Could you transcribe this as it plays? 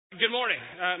Good morning.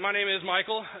 My name is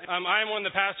Michael. I am one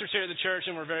of the pastors here at the church,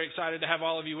 and we're very excited to have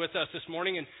all of you with us this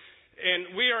morning.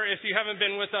 And we are, if you haven't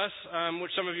been with us,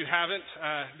 which some of you haven't,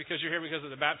 because you're here because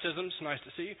of the baptisms, nice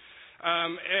to see you.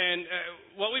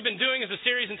 What we've been doing is a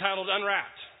series entitled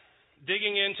Unwrapped,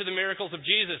 digging into the miracles of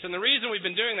Jesus. And the reason we've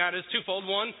been doing that is twofold.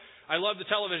 One, I love the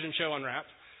television show Unwrapped.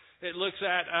 It looks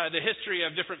at the history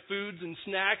of different foods and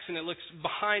snacks, and it looks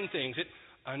behind things. It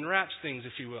unwraps things,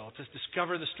 if you will, to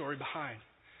discover the story behind.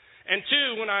 And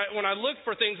two, when I look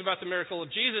for things about the miracle of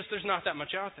Jesus, there's not that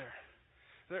much out there.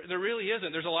 There really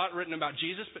isn't. There's a lot written about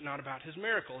Jesus, but not about his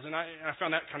miracles. And I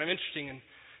found that kind of interesting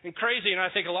and crazy. And I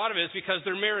think a lot of it is because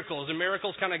they're miracles. And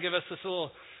miracles kind of give us this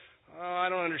little, I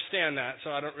don't understand that,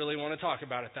 so I don't really want to talk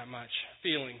about it that much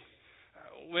feeling.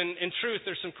 When in truth,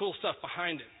 there's some cool stuff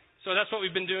behind it. So that's what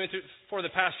we've been doing for the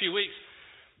past few weeks.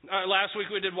 Last week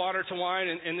we did water to wine,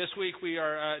 and this week we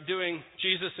are doing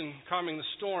Jesus and calming the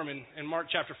storm in Mark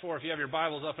chapter 4. If you have your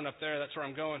Bibles up and up there, that's where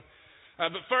I'm going.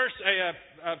 But first,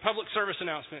 a public service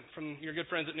announcement from your good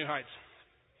friends at New Heights.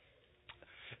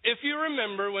 If you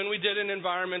remember when we did an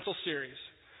environmental series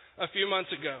a few months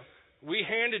ago, we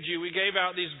gave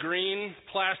out these green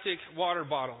plastic water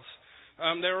bottles.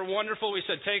 They were wonderful. We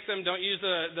said, take them, don't use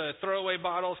the throwaway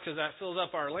bottles because that fills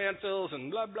up our landfills and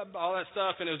blah, blah, blah, all that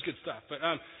stuff, and it was good stuff. But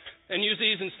and use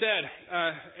these instead.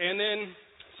 And then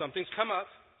something's come up.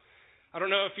 I don't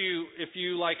know if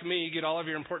you, like me, get all of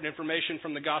your important information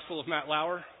from the Gospel of Matt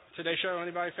Lauer, Today Show.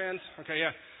 Anybody fans? Okay, yeah.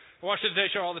 I watch the Today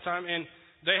Show all the time, and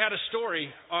they had a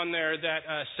story on there that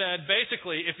said,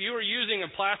 basically, if you were using a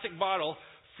plastic bottle,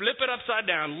 flip it upside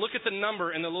down. Look at the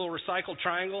number in the little recycled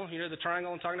triangle. You know the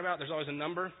triangle I'm talking about? There's always a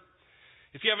number.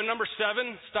 If you have a number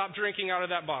 7, stop drinking out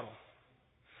of that bottle.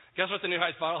 Guess what the New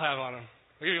Heights bottle have on them?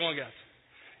 I'll give you one guess.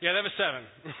 Yeah, they have a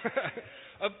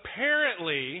 7.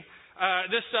 Apparently,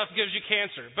 this stuff gives you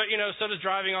cancer. But, so does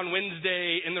driving on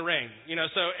Wednesday in the rain.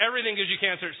 So everything gives you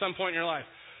cancer at some point in your life.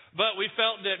 But we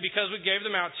felt that because we gave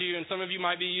them out to you, and some of you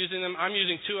might be using them. I'm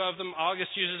using 2 of them.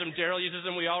 August uses them. Daryl uses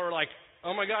them. We all were like,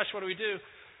 oh, my gosh, what do we do?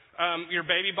 Your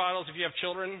baby bottles, if you have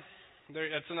children,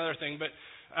 that's another thing. But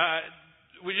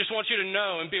we just want you to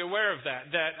know and be aware of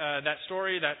that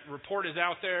story, that report is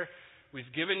out there. We've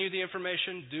given you the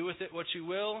information. Do with it what you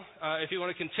will. If you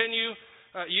want to continue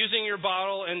using your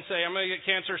bottle and say, I'm going to get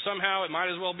cancer somehow, it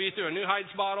might as well be through a New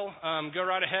Heights bottle, go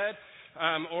right ahead.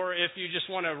 Or if you just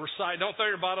want to don't throw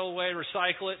your bottle away,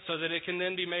 recycle it so that it can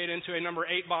then be made into a number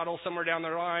 8 bottle somewhere down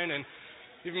the line and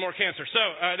even more cancer. So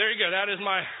there you go. That is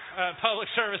my public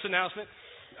service announcement.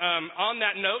 On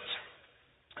that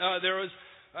note, there was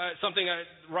something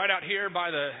right out here by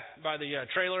the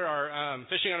trailer, our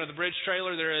Fishing Under the Bridge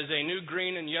trailer. There is a new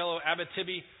green and yellow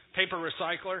Abitibi paper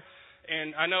recycler.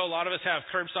 And I know a lot of us have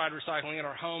curbside recycling at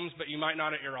our homes, but you might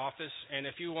not at your office. And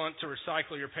if you want to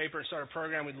recycle your paper and start a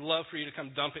program, we'd love for you to come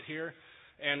dump it here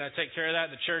and take care of that.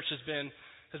 The church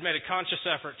has made a conscious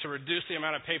effort to reduce the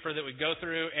amount of paper that we go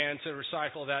through and to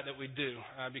recycle that we do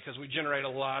because we generate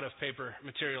a lot of paper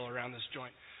material around this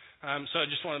joint. So I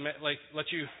just want to let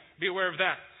you be aware of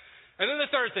that. And then the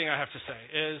third thing I have to say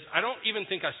is I don't even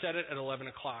think I said it at 11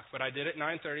 o'clock, but I did it at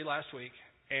 9:30 last week,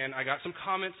 and I got some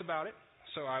comments about it,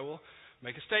 so I will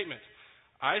make a statement.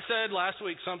 I said last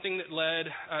week something that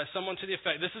led someone to the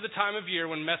effect, this is the time of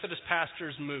year when Methodist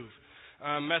pastors move.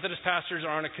 Methodist pastors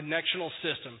are on a connectional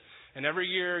system. And every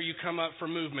year you come up for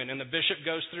movement, and the bishop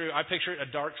goes through, I picture it, a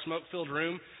dark, smoke-filled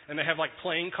room, and they have like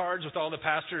playing cards with all the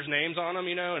pastors' names on them,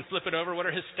 and flip it over. What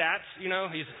are his stats?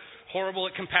 He's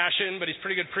horrible at compassion, but he's a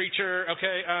pretty good preacher,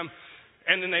 okay?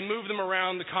 And then they move them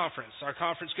around the conference. Our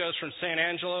conference goes from San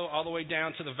Angelo all the way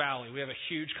down to the valley. We have a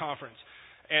huge conference.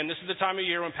 And this is the time of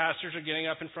year when pastors are getting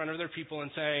up in front of their people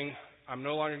and saying, I'm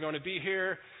no longer going to be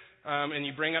here. And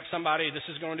you bring up somebody, this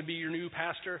is going to be your new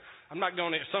pastor. I'm not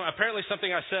going to. Apparently something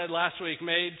I said last week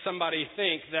made somebody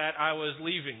think that I was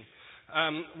leaving.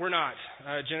 We're not.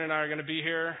 Jen and I are going to be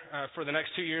here for the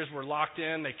next 2 years. We're locked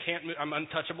in. They can't move. I'm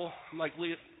untouchable. I'm like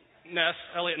Elliot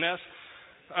Ness.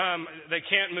 They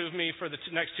can't move me for the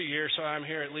next 2 years, so I'm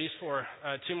here at least for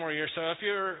 2 more years. So if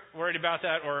you're worried about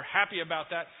that or happy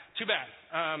about that, too bad.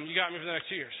 You got me for the next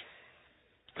 2 years.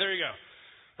 There you go.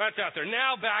 That's out there.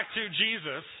 Now back to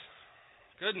Jesus.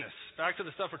 Goodness, back to the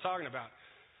stuff we're talking about.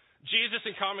 Jesus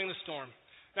and calming the storm.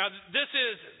 Now, this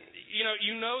is,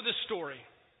 you know the story.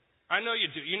 I know you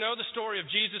do. You know the story of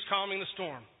Jesus calming the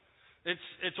storm.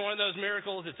 It's one of those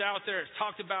miracles. It's out there. It's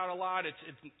talked about a lot. It's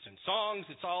in songs.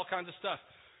 It's all kinds of stuff.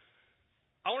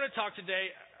 I want to talk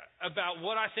today about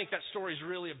what I think that story is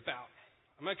really about.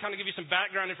 I'm going to kind of give you some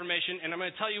background information, and I'm going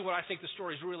to tell you what I think the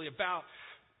story is really about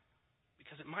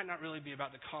because it might not really be about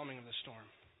the calming of the storm.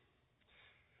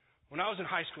 When I was in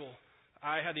high school,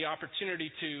 I had the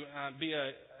opportunity to be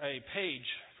a page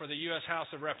for the U.S. House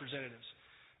of Representatives.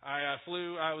 I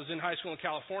was in high school in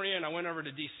California, and I went over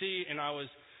to D.C., and I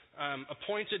was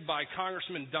appointed by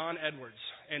Congressman Don Edwards.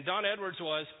 And Don Edwards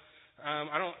was,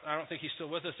 I don't think he's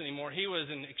still with us anymore, he was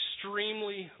an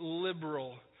extremely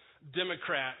liberal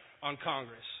Democrat on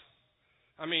Congress.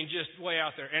 I mean, just way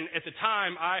out there. And at the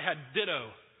time, I had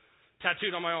Ditto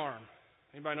tattooed on my arm.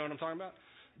 Anybody know what I'm talking about?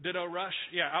 Ditto Rush?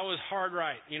 Yeah, I was hard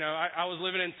right. I was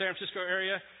living in the San Francisco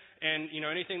area, and,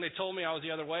 anything they told me, I was the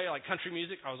other way. Like country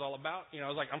music, I was all about. I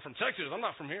was like, I'm from Texas. I'm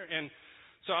not from here. And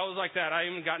so I was like that. I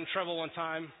even got in trouble one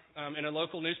time in a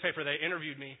local newspaper. They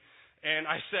interviewed me, and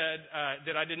I said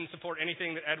that I didn't support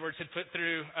anything that Edwards had put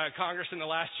through Congress in the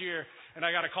last year, and I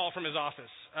got a call from his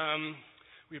office.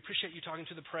 We appreciate you talking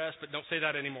to the press, but don't say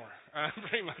that anymore.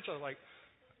 Pretty much, I was like,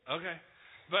 okay.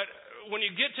 But when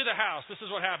you get to the House, this is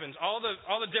what happens. All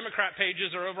the Democrat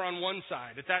pages are over on one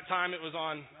side. At that time, it was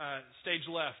on stage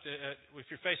left. If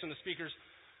you're facing the speaker's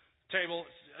table,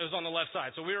 it was on the left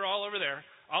side. So we were all over there.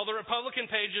 All the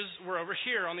Republican pages were over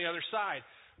here on the other side.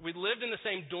 We lived in the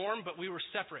same dorm, but we were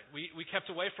separate. We kept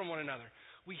away from one another.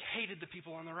 We hated the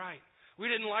people on the right. We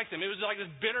didn't like them. It was like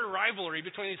this bitter rivalry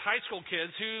between these high school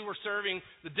kids who were serving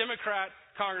the Democrat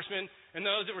congressman and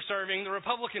those that were serving the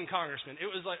Republican congressman. It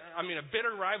was like, a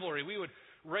bitter rivalry. We would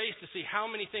race to see how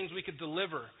many things we could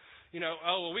deliver. We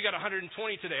got 120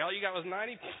 today. All you got was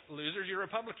 90? Losers, you're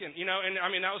Republican.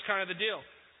 That was kind of the deal.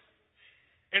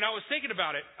 And I was thinking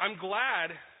about it. I'm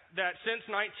glad that since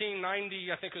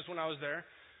 1990, I think was when I was there,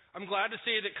 I'm glad to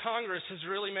see that Congress has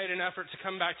really made an effort to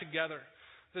come back together,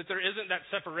 that there isn't that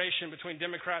separation between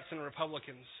Democrats and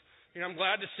Republicans. I'm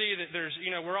glad to see that there's,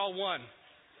 we're all one,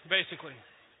 basically.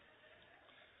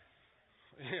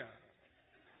 Yeah.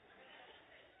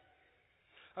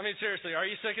 Seriously, are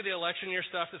you sick of the election year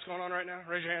stuff that's going on right now?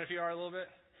 Raise your hand if you are a little bit.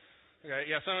 Okay,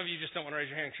 yeah, some of you just don't want to raise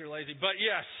your hand because you're lazy. But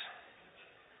yes,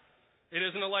 it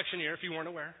is an election year if you weren't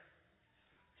aware.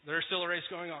 There's still a race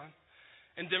going on.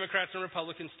 And Democrats and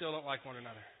Republicans still don't like one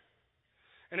another.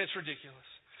 And it's ridiculous.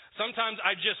 Sometimes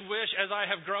I just wish, as I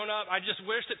have grown up, I just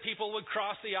wish that people would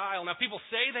cross the aisle. Now, people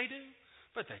say they do,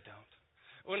 but they don't.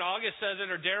 When August says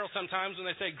it, or Daryl sometimes when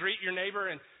they say, greet your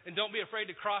neighbor and don't be afraid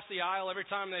to cross the aisle, every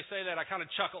time they say that, I kind of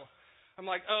chuckle. I'm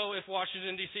like, oh, if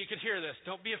Washington, D.C. could hear this.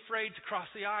 Don't be afraid to cross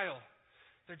the aisle.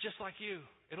 They're just like you.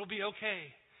 It'll be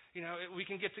okay. We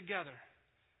can get together.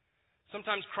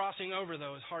 Sometimes crossing over,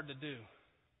 though, is hard to do.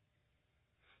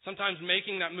 Sometimes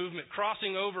making that movement,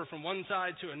 crossing over from one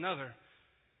side to another,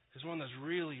 is one of those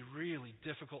really, really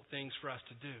difficult things for us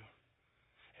to do.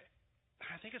 And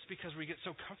I think it's because we get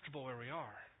so comfortable where we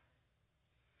are.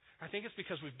 I think it's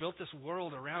because we've built this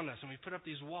world around us and we put up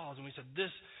these walls and we said,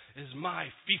 this is my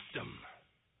fiefdom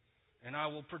and I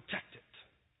will protect it.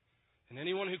 And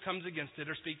anyone who comes against it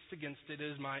or speaks against it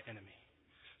is my enemy.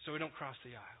 So we don't cross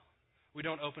the aisle. We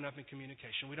don't open up in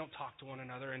communication. We don't talk to one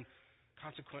another, and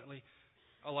consequently,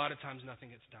 a lot of times nothing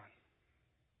gets done.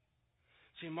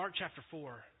 See, in Mark chapter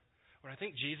 4, what I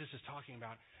think Jesus is talking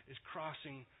about is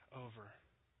crossing over.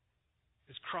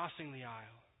 Is crossing the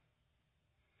aisle.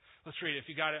 Let's read it. If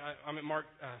you got it, I'm at Mark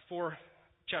 4,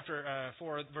 chapter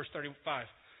 4, verse 35.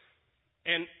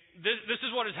 And this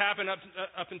is what has happened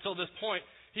up until this point.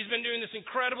 He's been doing this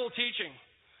incredible teaching.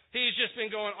 He's just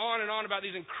been going on and on about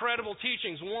these incredible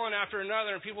teachings, one after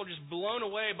another, and people are just blown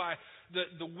away by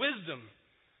the wisdom.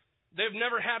 They've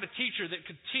never had a teacher that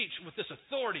could teach with this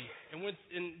authority and with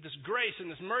this grace and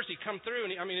this mercy come through.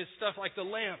 And it's stuff like the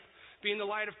lamp being the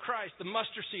light of Christ, the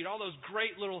mustard seed, all those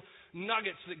great little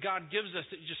nuggets that God gives us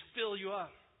that just fill you up.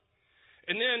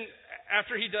 And then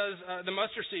after he does the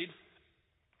mustard seed,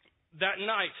 that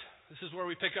night, this is where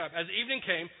we pick up. As evening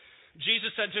came, Jesus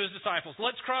said to his disciples,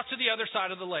 let's cross to the other side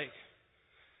of the lake.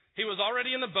 He was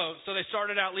already in the boat, so they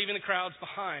started out leaving the crowds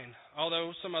behind,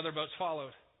 although some other boats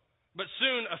followed. But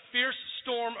soon a fierce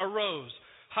storm arose.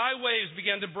 High waves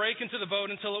began to break into the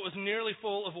boat until it was nearly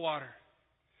full of water.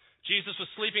 Jesus was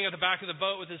sleeping at the back of the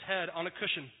boat with his head on a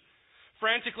cushion.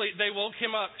 Frantically, they woke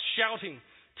him up, shouting,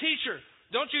 "Teacher,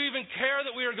 don't you even care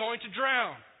that we are going to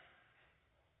drown?"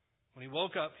 When he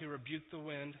woke up, he rebuked the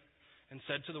wind and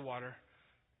said to the water,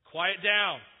 "Quiet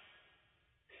down."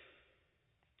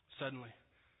 Suddenly,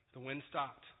 the wind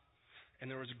stopped,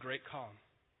 and there was a great calm.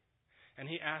 And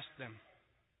he asked them,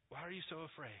 "Why are you so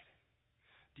afraid?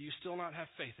 Do you still not have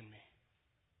faith in me?"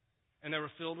 And they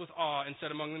were filled with awe and said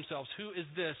among themselves, "Who is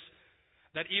this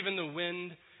that even the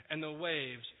wind and the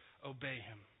waves obey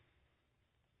him?"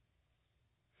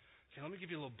 Okay, let me give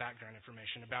you a little background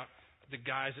information about the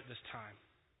guys at this time,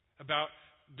 about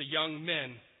the young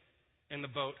men in the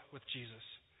boat with Jesus.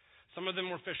 Some of them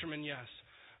were fishermen, yes.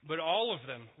 But all of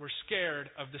them were scared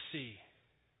of the sea.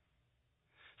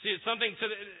 See, it's something to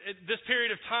this period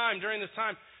of time, during this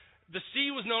time, the sea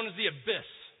was known as the abyss.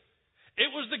 It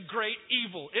was the great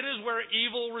evil. It is where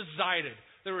evil resided.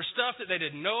 There was stuff that they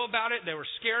didn't know about it. They were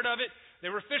scared of it. They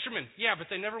were fishermen. Yeah, but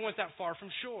they never went that far from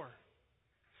shore.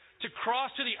 To cross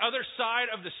to the other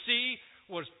side of the sea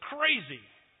was crazy.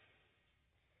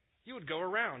 You would go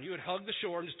around. You would hug the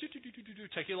shore and just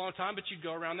take you a long time, but you'd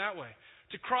go around that way.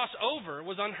 To cross over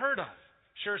was unheard of.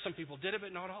 Sure, some people did it, but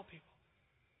not all people.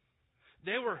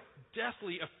 They were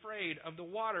deathly afraid of the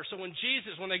water. So when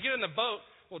they get in the boat,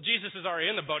 well, Jesus is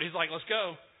already in the boat. He's like, let's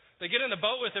go. They get in the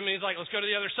boat with him, and he's like, let's go to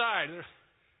the other side.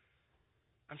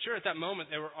 I'm sure at that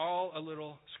moment they were all a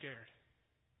little scared.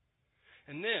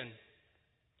 And then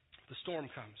the storm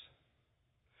comes.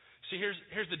 See,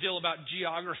 here's the deal about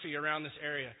geography around this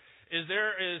area.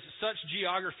 There is such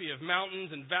geography of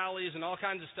mountains and valleys and all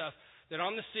kinds of stuff that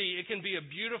on the sea it can be a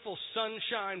beautiful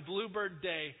sunshine bluebird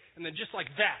day, and then just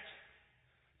like that,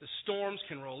 the storms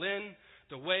can roll in,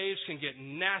 the waves can get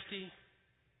nasty,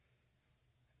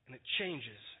 and it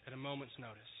changes at a moment's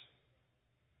notice.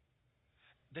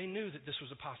 They knew that this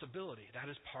was a possibility. That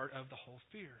is part of the whole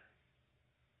fear.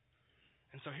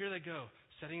 And so here they go,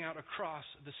 setting out across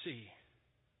the sea.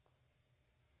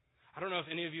 I don't know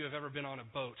if any of you have ever been on a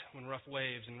boat when rough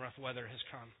waves and rough weather has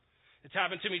come. It's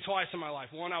happened to me twice in my life.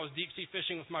 One, I was deep sea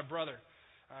fishing with my brother.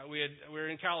 We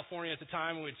were in California at the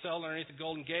time, and we'd sail underneath the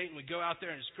Golden Gate, and we'd go out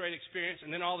there, and it's a great experience.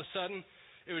 And then all of a sudden,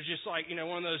 it was just like,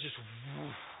 one of those just,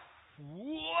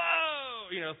 whoa,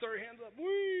 throw your hands up,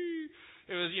 whee.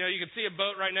 It was, you could see a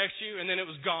boat right next to you, and then it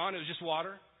was gone. It was just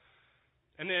water.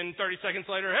 And then 30 seconds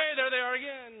later, hey, there they are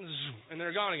again, and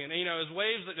they're gone again. And, it was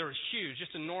waves that were huge,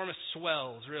 just enormous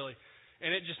swells, really.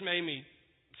 And it just made me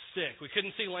sick. We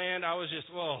couldn't see land. I was just,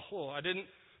 I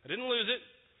didn't lose it.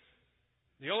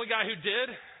 The only guy who did,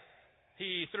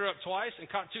 he threw up twice and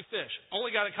caught 2 fish.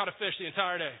 Only guy that caught a fish the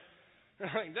entire day.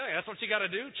 Like, dang, that's what you got to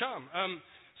do? Chum.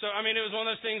 It was one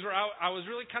of those things where I was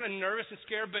really kind of nervous and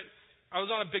scared, but I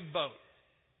was on a big boat.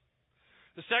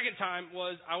 The second time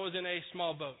was I was in a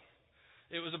small boat.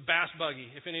 It was a bass buggy.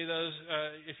 If any of those,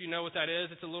 if you know what that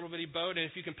is, it's a little bitty boat. And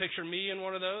if you can picture me in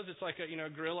one of those, it's like a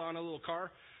gorilla on a little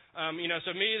car.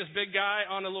 So me, this big guy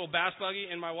on a little bass buggy,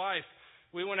 and my wife,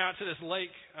 we went out to this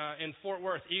lake in Fort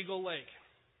Worth, Eagle Lake.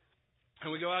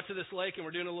 And we go out to this lake, and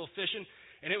we're doing a little fishing.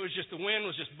 And it was just, the wind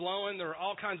was just blowing. There were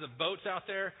all kinds of boats out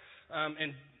there,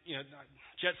 and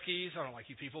jet skis. I don't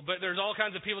like you people, but there's all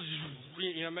kinds of people just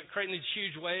creating these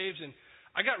huge waves. And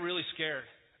I got really scared.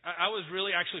 I was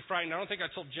really actually frightened. I don't think I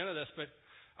told Jenna this, but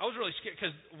I was really scared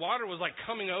because water was like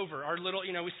coming over our little,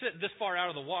 we sit this far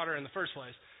out of the water in the first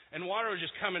place, and water was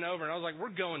just coming over, and I was like, we're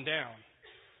going down.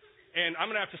 And I'm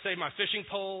going to have to save my fishing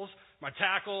poles, my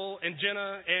tackle, and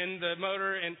Jenna, and the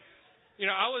motor. And,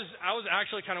 I was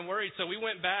actually kind of worried. So we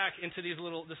went back into this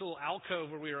little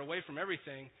alcove where we were away from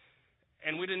everything.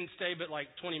 And we didn't stay but like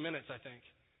 20 minutes, I think,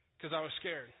 because I was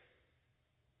scared.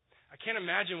 I can't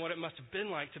imagine what it must have been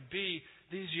like to be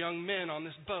these young men on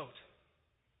this boat.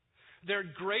 Their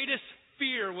greatest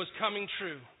fear was coming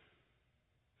true.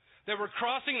 They were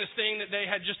crossing this thing that they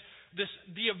had just,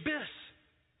 the abyss.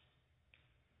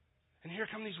 And here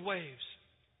come these waves.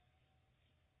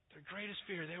 Their greatest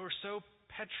fear. They were so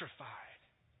petrified.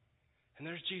 And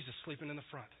there's Jesus sleeping in the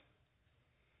front.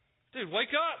 Dude,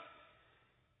 wake up!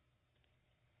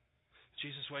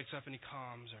 Jesus wakes up and he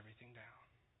calms everything down.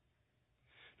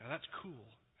 Now that's cool.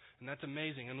 And that's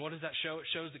amazing. And what does that show? It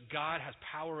shows that God has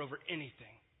power over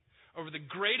anything. Over the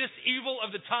greatest evil of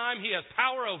the time, he has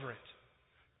power over it.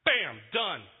 Bam!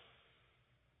 Done.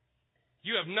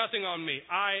 You have nothing on me.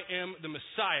 I am the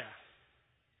Messiah.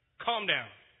 Calm down.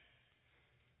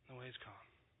 The waves calm.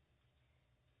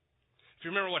 If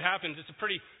you remember what happens, it's a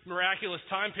pretty miraculous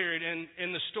time period.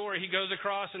 In the story, he goes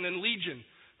across, and then Legion.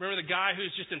 Remember the guy who's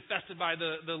just infested by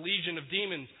the legion of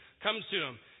demons comes to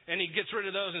him, and he gets rid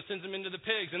of those and sends them into the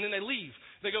pigs, and then they leave.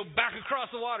 They go back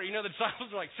across the water. The disciples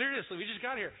are like, seriously, we just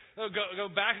got here. They'll go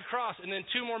back across, and then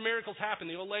 2 more miracles happen.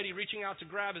 The old lady reaching out to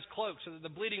grab his cloak so that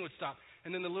the bleeding would stop,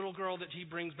 and then the little girl that he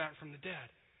brings back from the dead.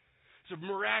 It's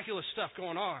miraculous stuff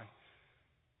going on.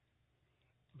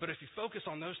 But if you focus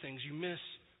on those things, you miss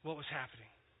what was happening.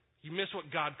 You miss what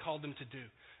God called them to do.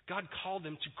 God called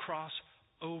them to cross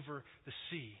over the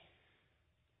sea.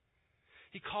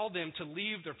 He called them to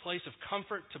leave their place of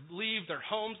comfort, to leave their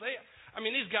homes.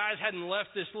 These guys hadn't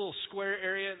left this little square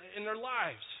area in their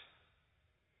lives.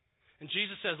 And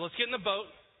Jesus says, let's get in the boat.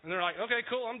 And they're like, okay,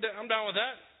 cool, I'm down with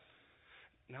that.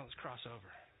 Now let's cross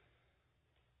over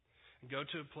and go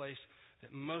to a place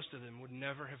that most of them would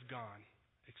never have gone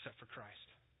except for Christ.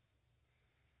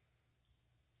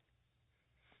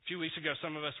 few weeks ago,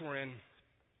 some of us were in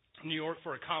New York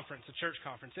for a conference, a church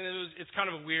conference, and it's kind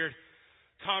of a weird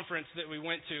conference that we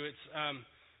went to.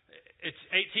 It's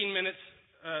 18 minutes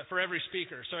for every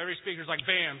speaker. So every speaker's like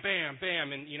bam, bam,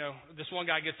 bam, and this one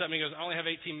guy gets up and he goes, "I only have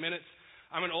 18 minutes.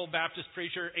 I'm an old Baptist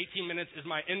preacher. 18 minutes is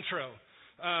my intro.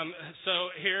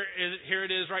 So here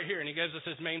it is right here." And he gives us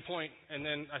his main point, and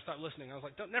then I stopped listening. I was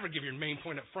like, "Don't never give your main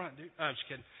point up front, dude." I'm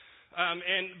just kidding.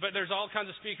 But there's all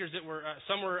kinds of speakers that were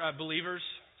some were believers,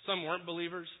 some weren't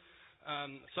believers,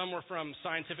 some were from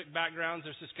scientific backgrounds.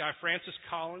 There's this guy Francis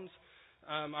Collins.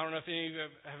 I don't know if any of you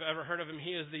have ever heard of him.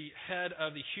 He is the head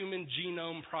of the Human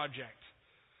Genome Project.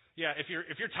 Yeah, if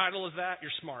your title is that,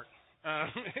 you're smart.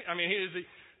 I mean,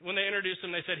 when they introduced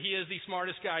him, they said he is the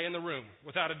smartest guy in the room,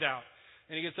 without a doubt.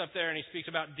 And he gets up there and he speaks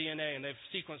about DNA, and they've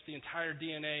sequenced the entire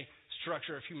DNA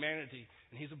structure of humanity.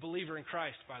 And he's a believer in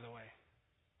Christ, by the way.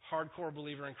 Hardcore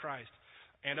believer in Christ.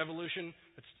 And evolution,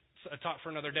 it's a talk for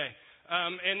another day.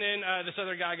 And then this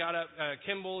other guy got up,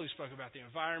 Kimball, who spoke about the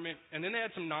environment. And then they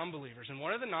had some non-believers. And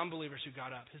one of the non-believers who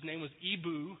got up, his name was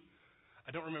Ibu.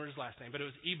 I don't remember his last name, but it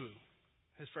was Ibu,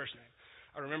 his first name.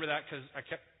 I remember that because I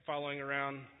kept following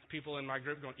around people in my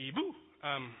group going, "Ibu?"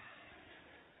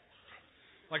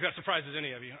 Like that surprises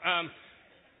any of you.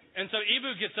 And so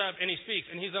Ibu gets up and he speaks,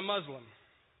 and he's a Muslim.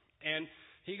 And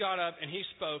he got up and he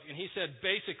spoke, and he said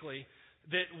basically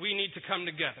that we need to come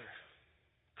together.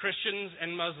 Christians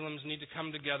and Muslims need to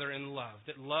come together in love,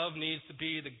 that love needs to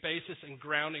be the basis and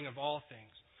grounding of all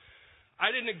things.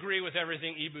 I didn't agree with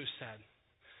everything Ibu said.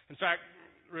 In fact,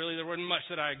 really, there wasn't much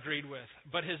that I agreed with.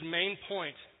 But his main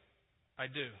point, I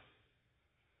do.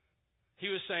 He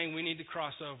was saying we need to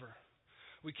cross over.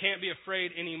 We can't be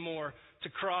afraid anymore to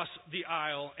cross the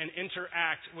aisle and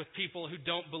interact with people who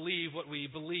don't believe what we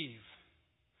believe.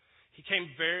 He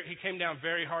came down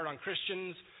very hard on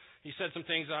Christians. He said some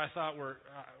things that I thought were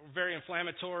very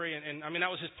inflammatory, and I mean,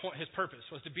 that was his point. His purpose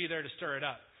was to be there to stir it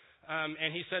up.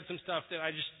 And he said some stuff that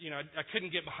I just, I couldn't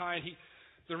get behind.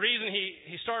 The reason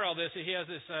he started all this, he has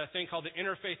this thing called the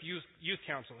Interfaith Youth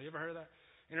Council. You ever heard of that?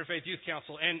 Interfaith Youth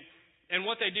Council. And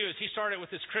what they do is he started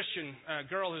with this Christian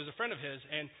girl who's a friend of his,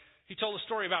 and he told a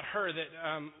story about her that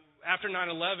after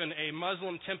 9/11, a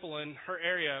Muslim temple in her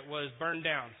area was burned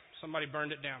down. Somebody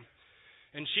burned it down.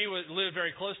 And she lived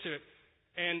very close to it.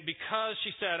 And because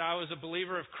she said, I was a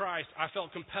believer of Christ, I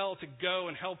felt compelled to go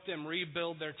and help them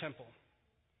rebuild their temple.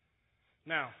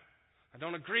 Now, I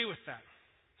don't agree with that.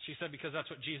 She said because that's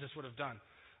what Jesus would have done.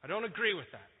 I don't agree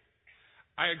with that.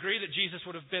 I agree that Jesus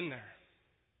would have been there,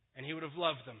 and he would have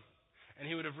loved them, and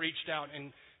he would have reached out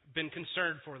and been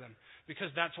concerned for them,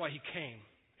 because that's why he came,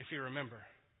 if you remember.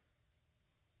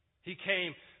 He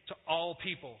came to all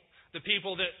people, the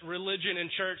people that religion and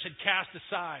church had cast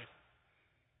aside.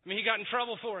 I mean, he got in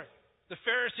trouble for it. The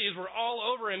Pharisees were all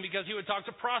over him because he would talk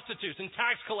to prostitutes and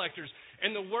tax collectors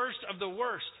and the worst of the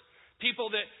worst. People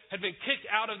that had been kicked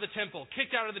out of the temple,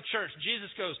 kicked out of the church.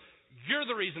 Jesus goes, "You're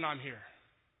the reason I'm here.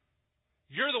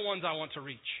 You're the ones I want to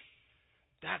reach.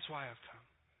 That's why I've come."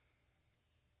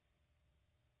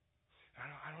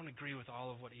 I don't agree with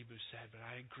all of what Ibu said, but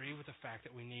I agree with the fact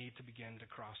that we need to begin to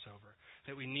cross over.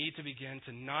 That we need to begin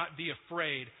to not be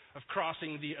afraid of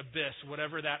crossing the abyss,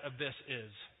 whatever that abyss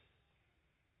is.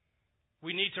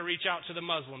 We need to reach out to the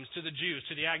Muslims, to the Jews,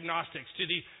 to the agnostics, to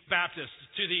the Baptists,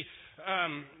 to the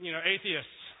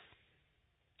atheists.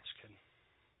 Just kidding.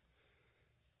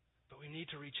 But we need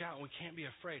to reach out, and we can't be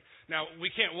afraid. Now, we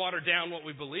can't water down what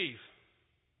we believe.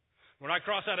 When I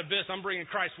cross that abyss, I'm bringing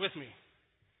Christ with me.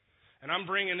 And I'm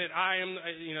bringing it,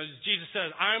 Jesus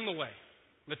says, I am the way,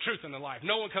 the truth, and the life.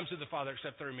 No one comes to the Father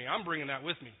except through me. I'm bringing that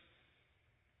with me.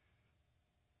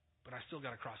 But I still got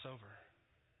to cross over.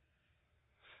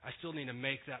 I still need to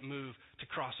make that move to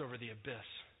cross over the abyss.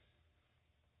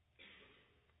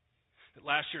 At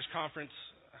last year's conference,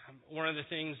 one of the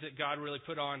things that God really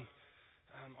put on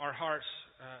our hearts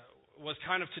was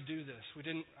kind of to do this.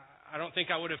 I don't think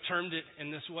I would have termed it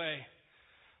in this way,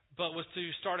 but was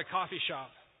to start a coffee shop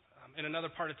in another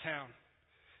part of town.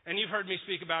 And you've heard me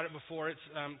speak about it before. It's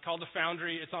called The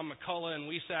Foundry. It's on McCullough and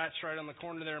Weisach, right on the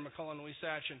corner there, McCullough and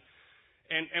Weisach.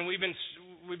 And we've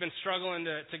been struggling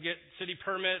to get city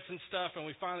permits and stuff, and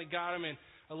we finally got them. And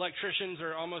electricians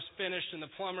are almost finished, and the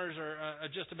plumbers are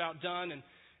just about done.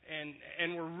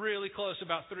 And we're really close,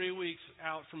 about 3 weeks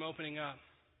out from opening up.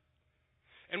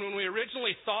 And when we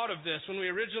originally thought of this, when we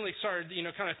originally started,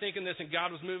 kind of thinking this, and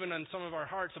God was moving on some of our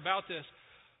hearts about this,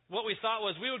 what we thought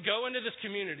was we would go into this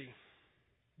community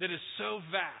that is so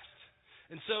vast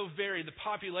and so varied. The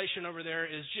population over there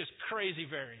is just crazy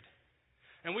varied.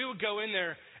 And we would go in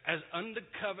there as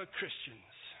undercover Christians.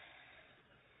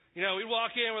 You know, we'd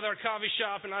walk in with our coffee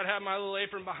shop, and I'd have my little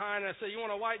apron behind, and I'd say, you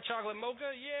want a white chocolate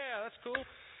mocha? Yeah, that's cool.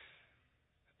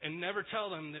 And never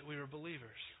tell them that we were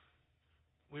believers.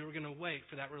 We were going to wait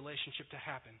for that relationship to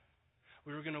happen.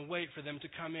 We were going to wait for them to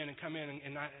come in,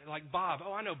 and I, like Bob.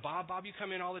 Oh, I know Bob. Bob, you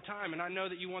come in all the time, and I know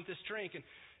that you want this drink,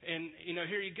 and you know,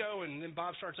 here you go. And then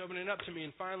Bob starts opening up to me,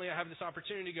 and finally I have this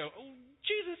opportunity to go, oh,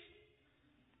 Jesus.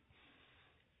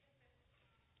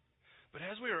 But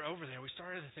as we were over there, we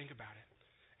started to think about it,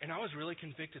 and I was really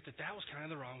convicted that that was kind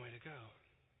of the wrong way to go.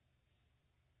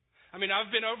 I mean,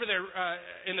 I've been over there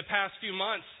in the past few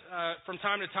months. From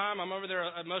time to time, I'm over there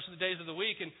most of the days of the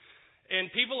week,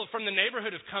 and people from the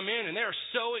neighborhood have come in, and they are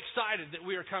so excited that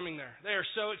we are coming there. They are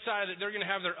so excited that they're going to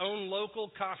have their own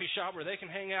local coffee shop where they can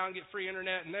hang out and get free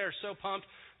internet, and they are so pumped.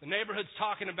 The neighborhood's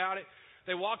talking about it.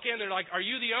 They walk in, they're like, are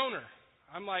you the owner?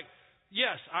 I'm like,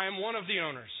 yes, I am one of the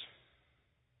owners.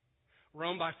 We're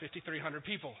owned by 5,300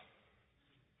 people,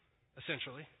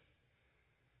 essentially.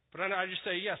 But I just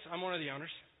say, yes, I'm one of the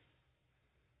owners.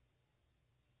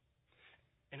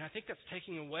 And I think that's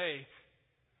taking away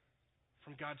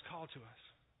from God's call to us,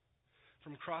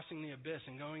 from crossing the abyss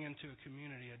and going into a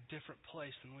community, a different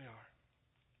place than we are.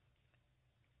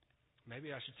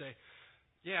 Maybe I should say,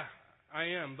 yeah,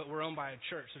 I am, but we're owned by a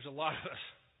church. There's a lot of us.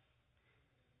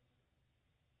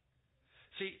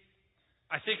 See,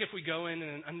 I think if we go in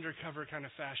an undercover kind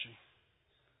of fashion,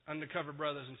 undercover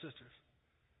brothers and sisters,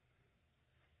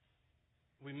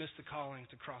 we miss the calling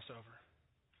to cross over.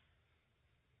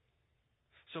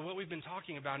 So what we've been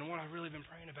talking about and what I've really been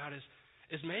praying about is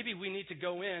maybe we need to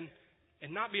go in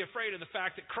and not be afraid of the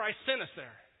fact that Christ sent us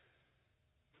there.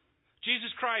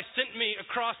 Jesus Christ sent me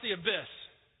across the abyss.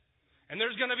 And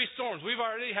there's going to be storms. We've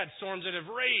already had storms that have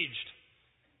raged.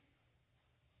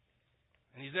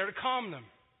 And He's there to calm them.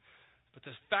 But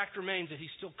the fact remains that He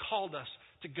still called us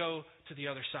to go to the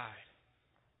other side.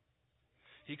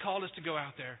 He called us to go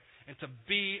out there and to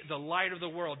be the light of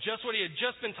the world. Just what He had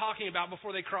just been talking about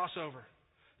before they cross over.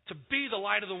 To be the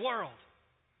light of the world.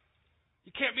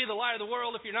 You can't be the light of the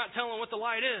world if you're not telling what the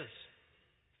light is.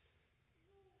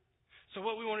 So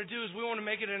what we want to do is we want to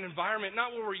make it an environment,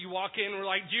 not where you walk in and we're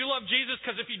like, do you love Jesus?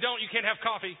 Because if you don't, you can't have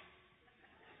coffee.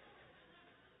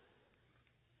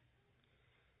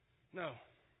 No.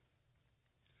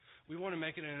 We want to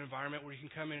make it an environment where you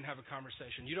can come in and have a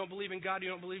conversation. You don't believe in God,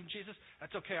 you don't believe in Jesus?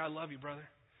 That's okay, I love you, brother.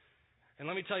 And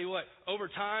let me tell you what, over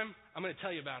time, I'm going to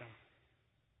tell you about Him.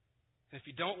 And if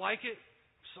you don't like it,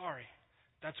 sorry.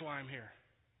 That's why I'm here.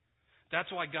 That's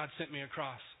why God sent me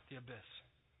across the abyss.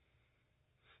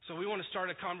 So we want to start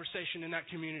a conversation in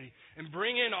that community and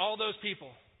bring in all those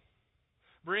people.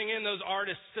 Bring in those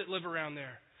artists that live around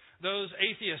there. Those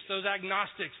atheists, those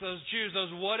agnostics, those Jews,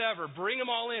 those whatever. Bring them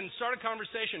all in, start a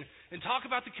conversation, and talk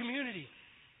about the community.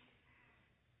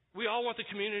 We all want the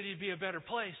community to be a better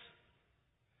place.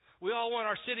 We all want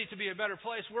our city to be a better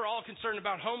place. We're all concerned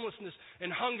about homelessness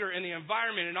and hunger and the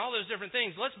environment and all those different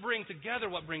things. Let's bring together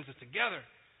what brings us together.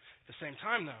 At the same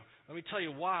time, though, let me tell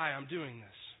you why I'm doing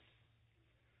this.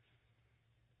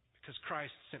 Because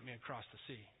Christ sent me across the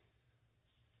sea.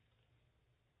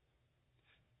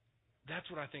 That's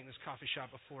what I think this coffee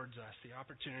shop affords us, the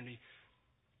opportunity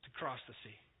to cross the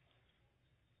sea.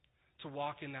 To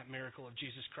walk in that miracle of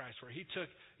Jesus Christ, where He took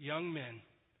young men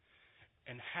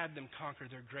and had them conquer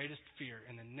their greatest fear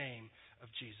in the name of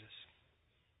Jesus.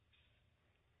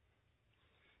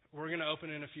 We're going to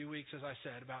open in a few weeks, as I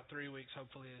said, about 3 weeks,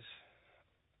 hopefully, is,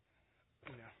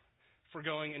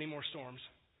 foregoing any more storms.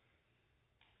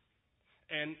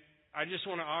 And I just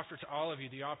want to offer to all of you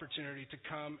the opportunity to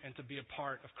come and to be a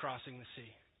part of crossing the sea.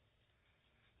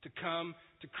 To come,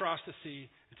 to cross the sea,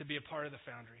 and to be a part of the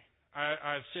Foundry.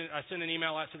 I sent an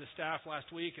email out to the staff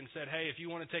last week and said, hey, if you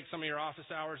want to take some of your office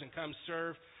hours and come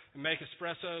serve and make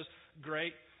espressos,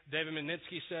 great. David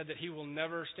Magnitsky said that he will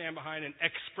never stand behind an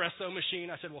espresso machine.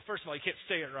 I said, well, first of all, you can't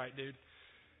say it right, dude.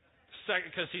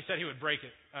 Second, because he said he would break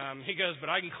it. He goes,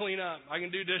 but I can clean up. I can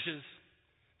do dishes.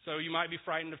 So you might be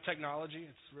frightened of technology.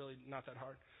 It's really not that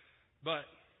hard. But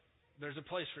there's a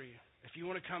place for you. If you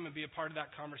want to come and be a part of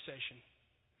that conversation,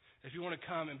 if you want to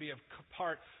come and be a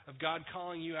part of God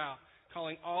calling you out,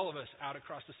 calling all of us out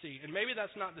across the sea. And maybe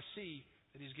that's not the sea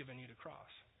that He's given you to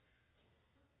cross.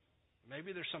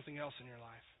 Maybe there's something else in your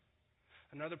life.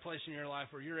 Another place in your life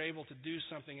where you're able to do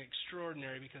something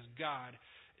extraordinary because God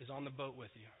is on the boat with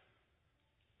you.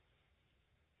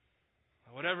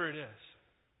 Whatever it is,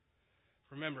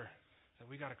 remember that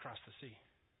we got to cross the sea.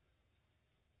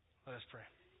 Let us pray.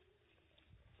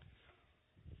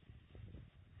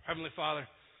 Heavenly Father,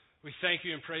 we thank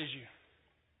You and praise You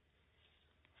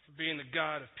for being the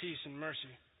God of peace and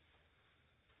mercy.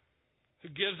 who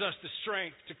gives us the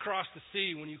strength to cross the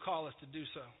sea when you call us to do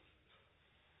so.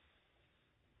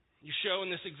 You show in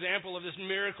this example of this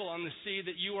miracle on the sea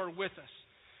that you are with us,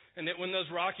 and that when those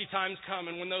rocky times come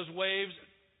and when those waves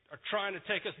are trying to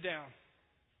take us down,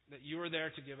 that you are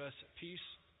there to give us peace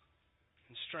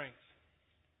and strength.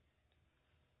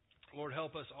 Lord,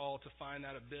 help us all to find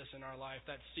that abyss in our life,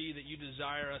 that sea that you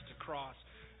desire us to cross,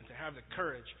 and to have the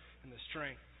courage and the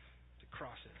strength to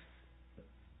cross it.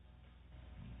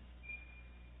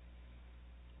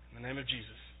 In the name of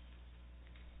Jesus.